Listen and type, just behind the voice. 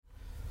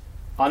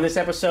On this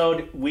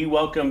episode, we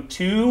welcome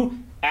two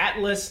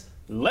Atlas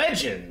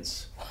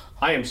legends.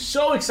 I am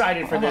so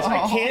excited for this.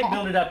 I can't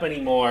build it up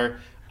anymore.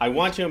 I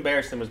want to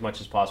embarrass them as much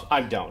as possible.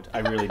 I don't. I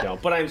really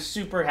don't. But I'm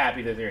super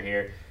happy that they're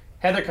here.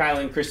 Heather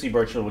Kylan, Christy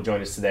Birchler will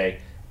join us today.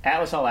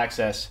 Atlas All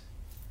Access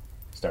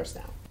starts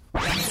now.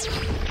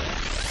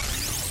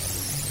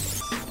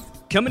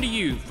 Coming to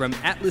you from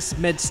Atlas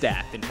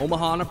MedStaff in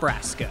Omaha,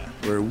 Nebraska,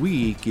 where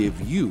we give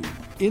you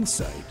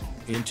insight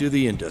into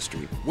the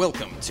industry.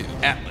 Welcome to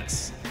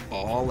Atlas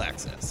All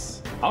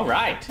Access. All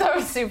right. That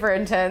was super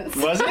intense.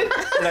 Was it?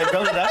 Did I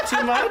build it up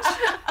too much?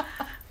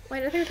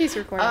 Wait, I think he's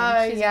recording.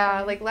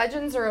 Yeah, like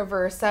legends are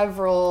over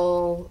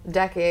several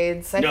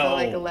decades. I feel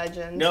like a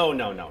legend.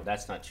 No,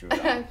 that's not true at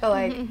all. I feel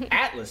like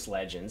Atlas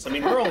legends. I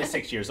mean, we're only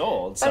 6 years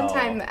old, so.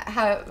 fun time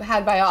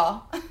had by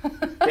all.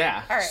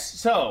 Yeah. All right.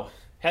 So,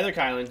 Heather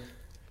Kylan,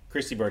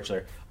 Christy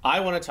Birchler,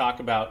 I want to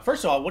talk about,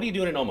 first of all, what are you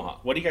doing in Omaha?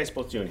 What are you guys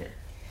both doing here?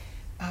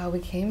 We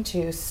came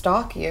to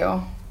stalk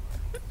you.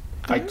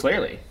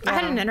 Clearly. I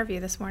had an interview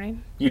this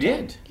morning. You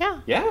did? Yeah.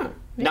 Yeah.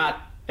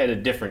 Not at a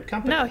different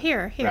company. No,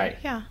 here. Right.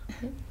 Yeah.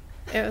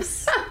 It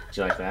was. Did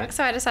you like that?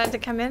 So I decided to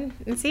come in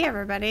and see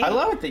everybody. I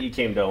love it that you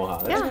came to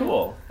Omaha. That's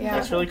cool. Yeah.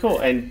 That's really cool.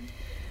 And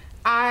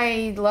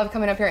I love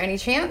coming up here any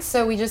chance,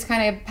 so we just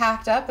kind of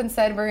packed up and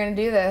said we're going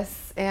to do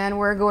this, and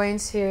we're going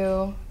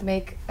to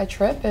make a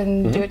trip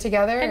and do it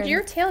together. And you're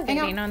hang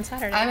tailgating out. on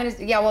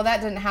Saturday. Well, that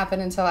didn't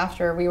happen until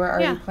after we were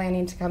already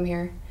planning to come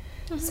here.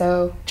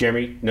 So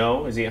Jeremy,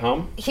 no? Is he at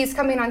home? he's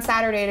coming on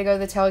Saturday to go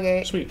to the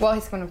tailgate. Sweet. Well,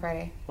 he's coming on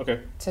Friday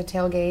Okay. to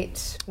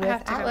tailgate with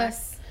have to go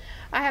Atlas.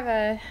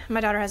 my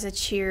daughter has a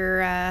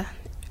cheer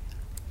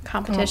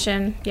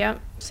competition. Yep.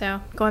 So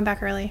going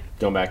back early.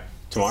 Going back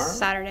tomorrow?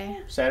 Saturday.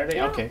 Saturday?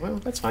 Yeah. Okay, well,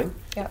 that's fine.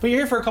 Yeah. But you're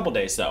here for a couple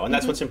days, though, and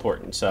that's what's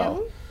important.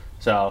 So,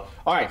 all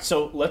right,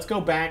 so let's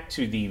go back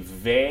to the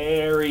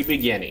very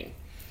beginning.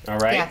 All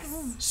right?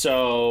 Yes.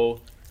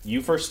 So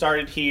you first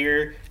started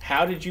here.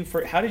 How did you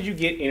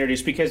get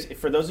introduced? Because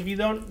for those of you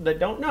that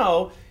don't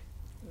know,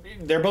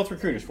 they're both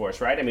recruiters for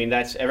us, right? I mean,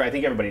 I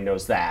think everybody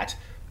knows that.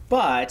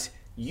 But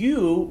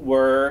you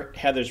were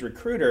Heather's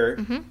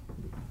recruiter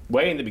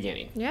way in the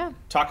beginning. Yeah.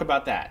 Talk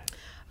about that.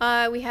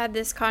 We had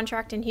this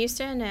contract in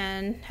Houston,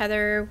 and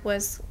Heather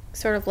was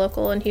sort of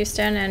local in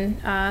Houston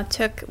and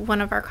took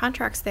one of our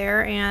contracts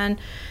there. And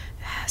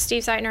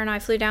Steve Zeitner and I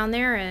flew down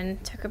there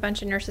and took a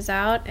bunch of nurses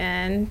out,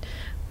 and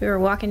we were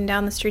walking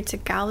down the streets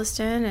of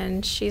Galveston,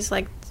 and she's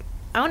like,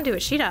 I want to do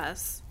what she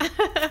does.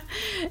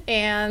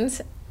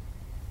 And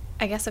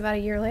I guess about a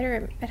year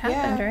later it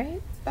happened, Yeah.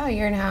 right? About a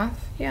year and a half.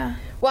 Yeah.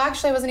 Well,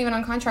 actually, I wasn't even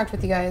on contract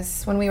with you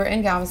guys when we were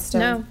in Galveston.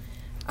 No,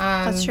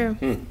 that's true.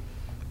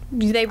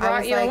 They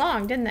brought was you like-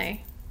 along, didn't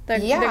they? The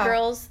Yeah.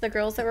 girls that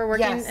were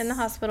working Yes. in the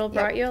hospital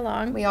brought you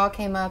along. We all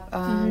came up.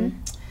 I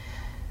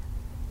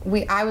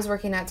was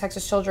working at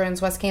Texas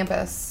Children's West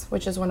Campus,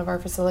 which is one of our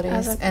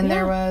facilities, and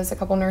there was a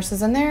couple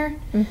nurses in there,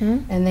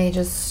 and they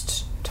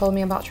just told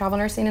me about travel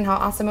nursing and how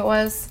awesome it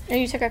was. And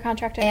you took a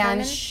contract in And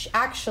Norman?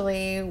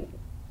 actually,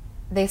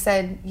 they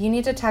said, you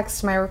need to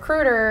text my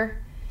recruiter.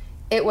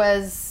 It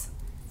was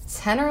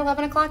 10 or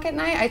 11 o'clock at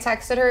night. I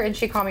texted her, and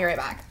she called me right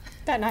back.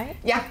 That night?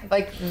 Yeah,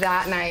 like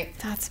that night.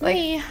 That's Like,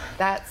 me.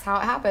 that's how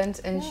it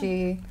happened. And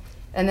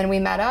and then we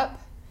met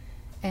up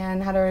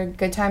and had a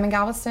good time in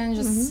Galveston,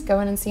 just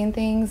going and seeing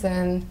things,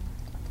 and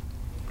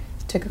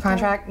took a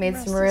contract, made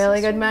some really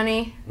good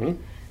money.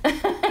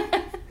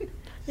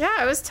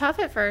 Yeah, it was tough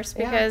at first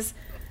because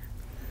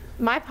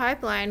my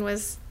pipeline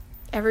was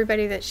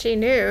everybody that she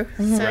knew.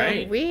 So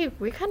Right. we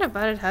kind of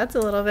butted heads a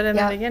little bit in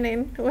the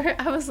beginning, where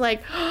I was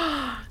like,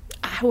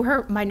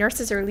 my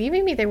nurses are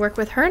leaving me. They work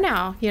with her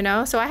now,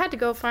 So I had to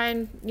go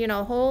find,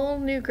 a whole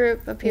new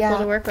group of people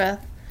to work with.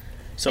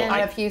 So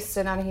Out of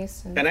Houston.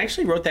 And I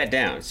actually wrote that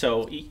down.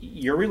 So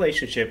your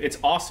relationship, it's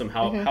awesome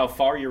how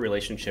far your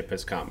relationship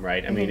has come,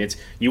 right? I mean,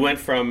 you went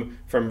from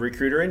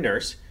recruiter and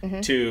nurse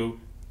to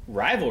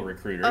rival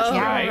recruiters,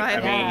 right?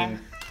 rival. I mean,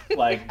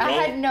 like I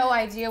had no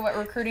idea what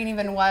recruiting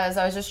even was.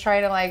 I was just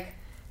trying to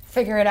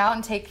figure it out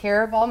and take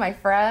care of all my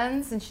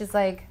friends. And she's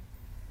like,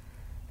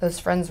 those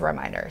friends were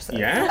my nurses.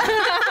 Yeah.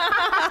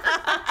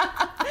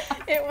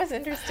 It was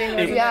interesting.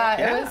 Wasn't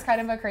It was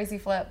kind of a crazy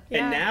flip.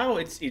 And now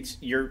it's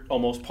you're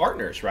almost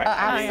partners, right?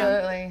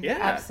 Absolutely. Yeah.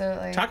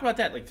 Absolutely. Talk about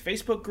that, like the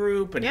Facebook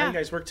group and how you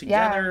guys work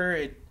Yeah.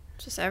 together.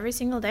 Just every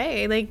single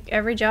day, like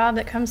every job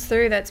that comes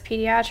through that's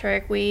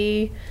pediatric,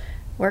 we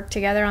work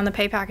together on the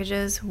pay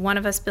packages. One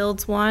of us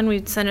builds one,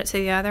 we send it to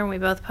the other, and we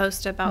both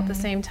post about the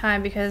same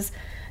time, because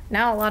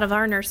now a lot of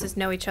our nurses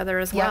know each other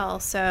as well.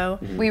 So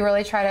we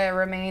really try to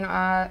remain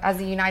as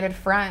a united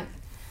front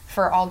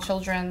for all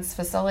children's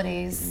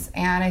facilities,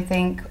 and I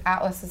think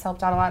Atlas has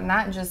helped out a lot in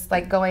that, and just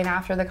going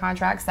after the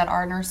contracts that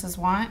our nurses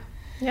want.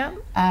 yeah,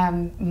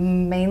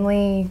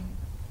 Mainly,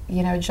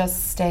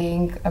 just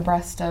staying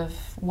abreast of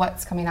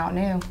what's coming out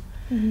new.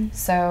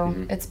 So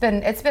it's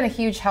been a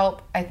huge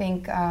help. I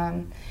think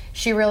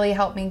she really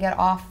helped me get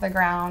off the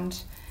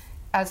ground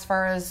as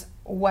far as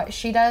what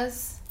she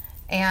does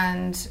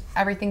and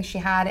everything she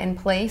had in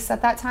place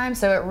at that time.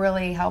 So it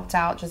really helped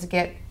out just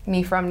get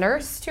me from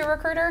nurse to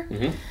recruiter.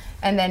 Mm-hmm.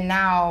 And then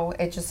now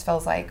it just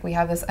feels like we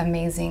have this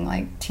amazing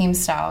like team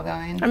style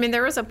going. I mean,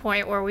 there was a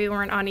point where we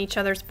weren't on each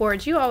other's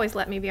boards. You always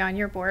let me be on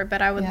your board,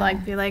 but I would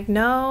be like,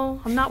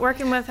 no, I'm not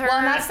working with her. Well,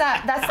 and that's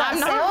that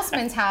sales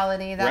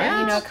mentality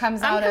that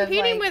comes out of I'm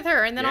competing with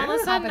her, and then all of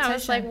a sudden I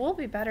was competition. like, we'll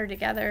be better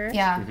together.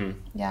 Yeah, Mm-hmm.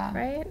 yeah,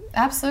 Right?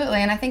 absolutely.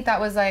 And I think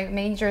that was like a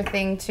major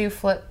thing to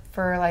flip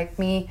for like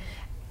me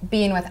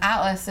being with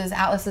Atlas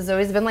has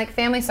always been like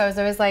family, so I was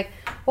always like,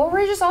 well,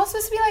 we're just all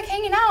supposed to be like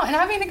hanging out and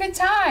having a good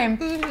time.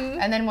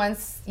 And then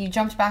once you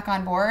jumped back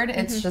on board,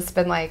 it's just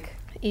been like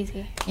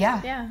Easy.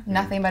 yeah,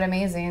 nothing but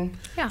amazing.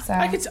 Yeah. So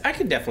I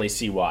could definitely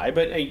see why,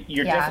 but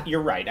you're Yeah. you're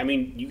right. I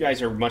mean, you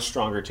guys are much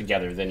stronger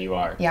together than you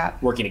are Yeah.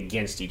 working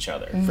against each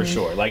other for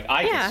sure. Like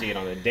I Yeah. can see it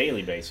on a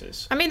daily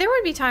basis. I mean, there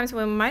would be times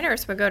when my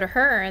nurse would go to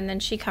her and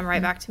then she'd come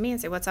right back to me and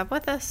say, what's up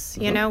with this?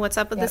 You know, what's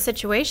up with the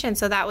situation?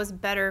 So that was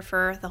better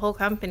for the whole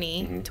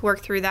company to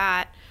work through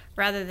that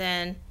rather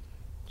than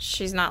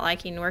she's not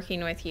liking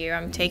working with you.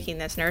 I'm taking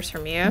this nurse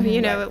from you.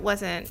 You know, it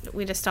wasn't,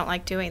 we just don't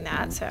like doing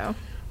that. So,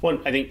 Well,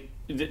 I think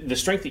the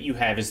strength that you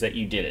have is that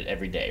you did it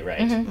every day, right?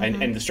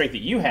 And the strength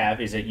that you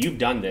have is that you've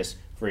done this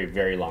for a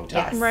very long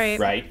time, Yes. Right.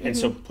 Right? And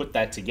so put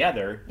that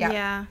together,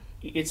 Yeah.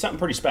 it's something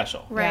pretty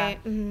special. right.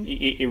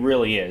 It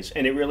really is,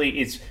 and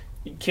it's.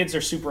 Kids are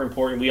super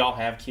important. We all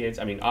have kids.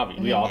 I mean,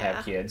 obviously, we all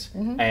have kids,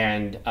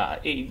 and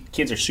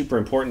kids are super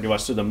important to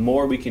us. So the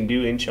more we can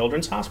do in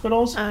children's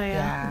hospitals, Oh,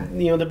 yeah.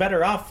 the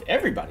better off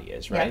everybody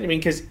is, right? Yeah. I mean,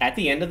 because at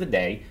the end of the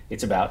day,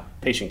 it's about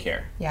patient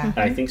care. Yeah. And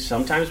I think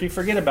sometimes we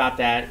forget about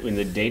that in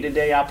the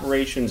day-to-day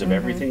operations of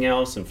everything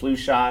else and flu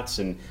shots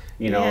and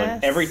and Yes.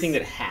 everything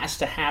that has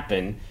to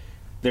happen.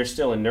 There's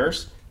still a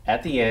nurse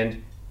at the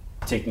end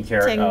taking care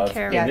Taking of,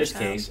 care of in the this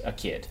child. case, a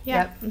kid.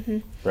 Yeah.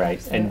 Right,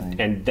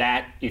 Absolutely. and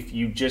that if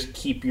you just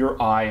keep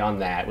your eye on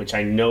that, which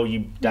I know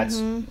you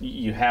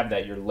have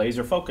that, you're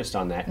laser focused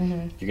on that, you're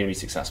going to be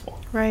successful,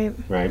 Right.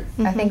 right?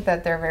 I think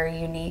that they're very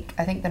unique.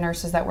 I think the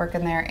nurses that work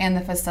in there and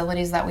the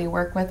facilities that we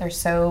work with are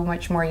so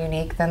much more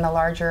unique than the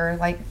larger,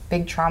 like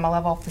big trauma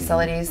level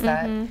facilities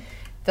that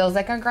feels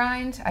like a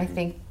grind. I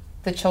think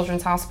the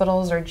children's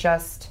hospitals are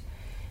just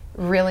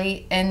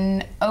really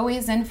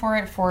always in for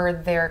it for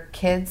their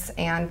kids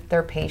and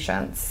their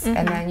patients.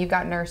 And then you've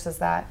got nurses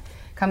that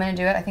come in and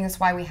do it. I think that's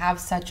why we have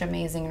such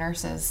amazing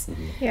nurses.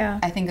 Yeah.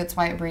 I think that's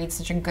why it breeds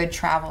such a good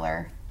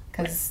traveler,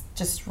 because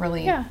just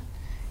really, Yeah.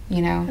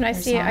 And I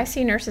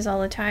see nurses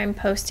all the time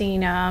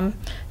posting,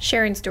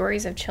 sharing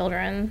stories of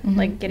children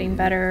like getting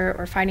better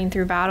or fighting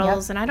through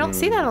battles, and I don't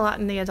see that a lot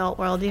in the adult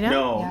world. You know?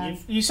 No, Yeah.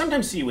 you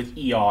sometimes see it with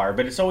ER,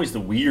 but it's always the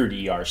weird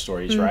ER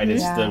stories, right?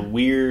 It's Yeah. the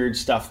weird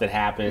stuff that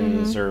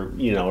happens, or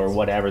or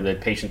whatever, the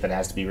patient that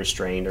has to be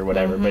restrained or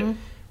whatever. But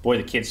boy,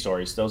 the kid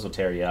stories, those will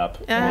tear you up.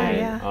 And,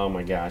 yeah. oh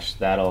my gosh,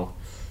 that'll,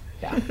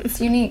 yeah.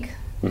 It's unique.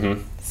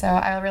 So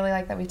I really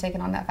like that we've taken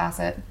on that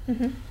facet,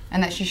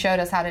 and that she showed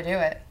us how to do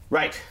it.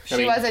 Right.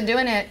 She wasn't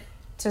doing it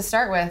to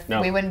start with. No.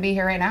 We wouldn't be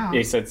here right now.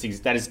 Yes,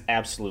 that is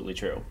absolutely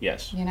true.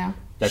 Yes.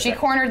 That's She right.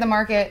 cornered the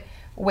market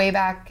way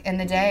back in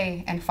the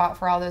day and fought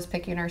for all those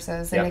PICU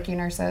nurses and Yep. NICU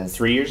nurses.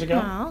 3 years ago?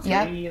 Aw.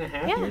 Yep.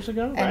 3.5 years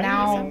ago? And right?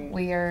 now And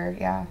we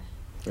are,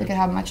 look at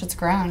how much it's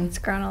grown. It's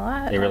grown a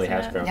lot. it really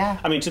hasn't has grown. Yeah.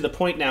 I mean, to the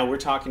point now we're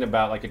talking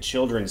about like a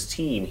children's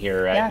team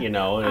here, at, Yeah. and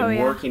Oh,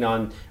 yeah.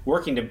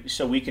 working to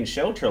so we can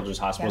show children's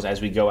hospitals Yeah. as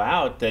we go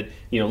out that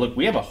look,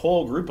 we have a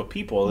whole group of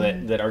people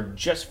that are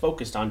just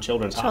focused on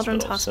children's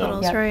Children's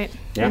hospitals. hospitals, Yep. right?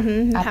 Yeah.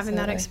 Having that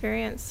Absolutely.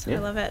 experience, Yeah. I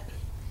love it.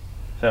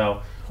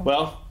 So,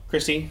 well,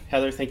 Christy,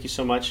 Heather, thank you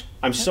so much.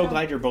 I'm so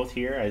glad you're both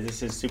here.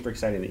 This is super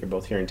exciting that you're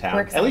both here in town.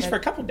 We're At least excited. for a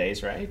couple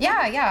days, right?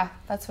 Yeah.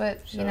 That's what,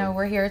 So-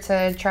 we're here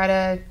to try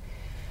to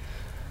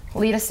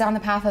lead us down the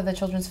path of the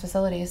children's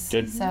facilities.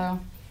 Good. So,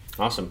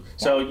 Awesome.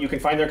 So you can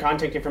find their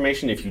contact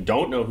information if you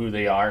don't know who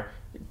they are.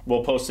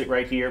 We'll post it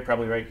right here,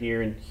 probably right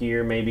here and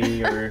here,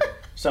 maybe, or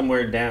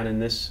somewhere down in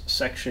this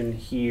section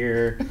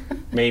here,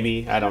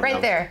 maybe. I don't know.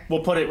 Right there.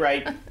 We'll put it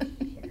right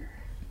here.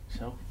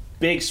 So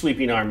big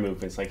sweeping arm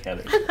movements like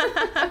Heather's.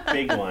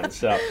 Big one.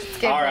 So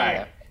good all for right.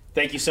 you.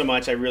 Thank you so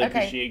much. I really Okay.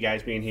 appreciate you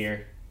guys being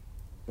here.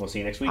 We'll see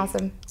you next week.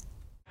 awesome.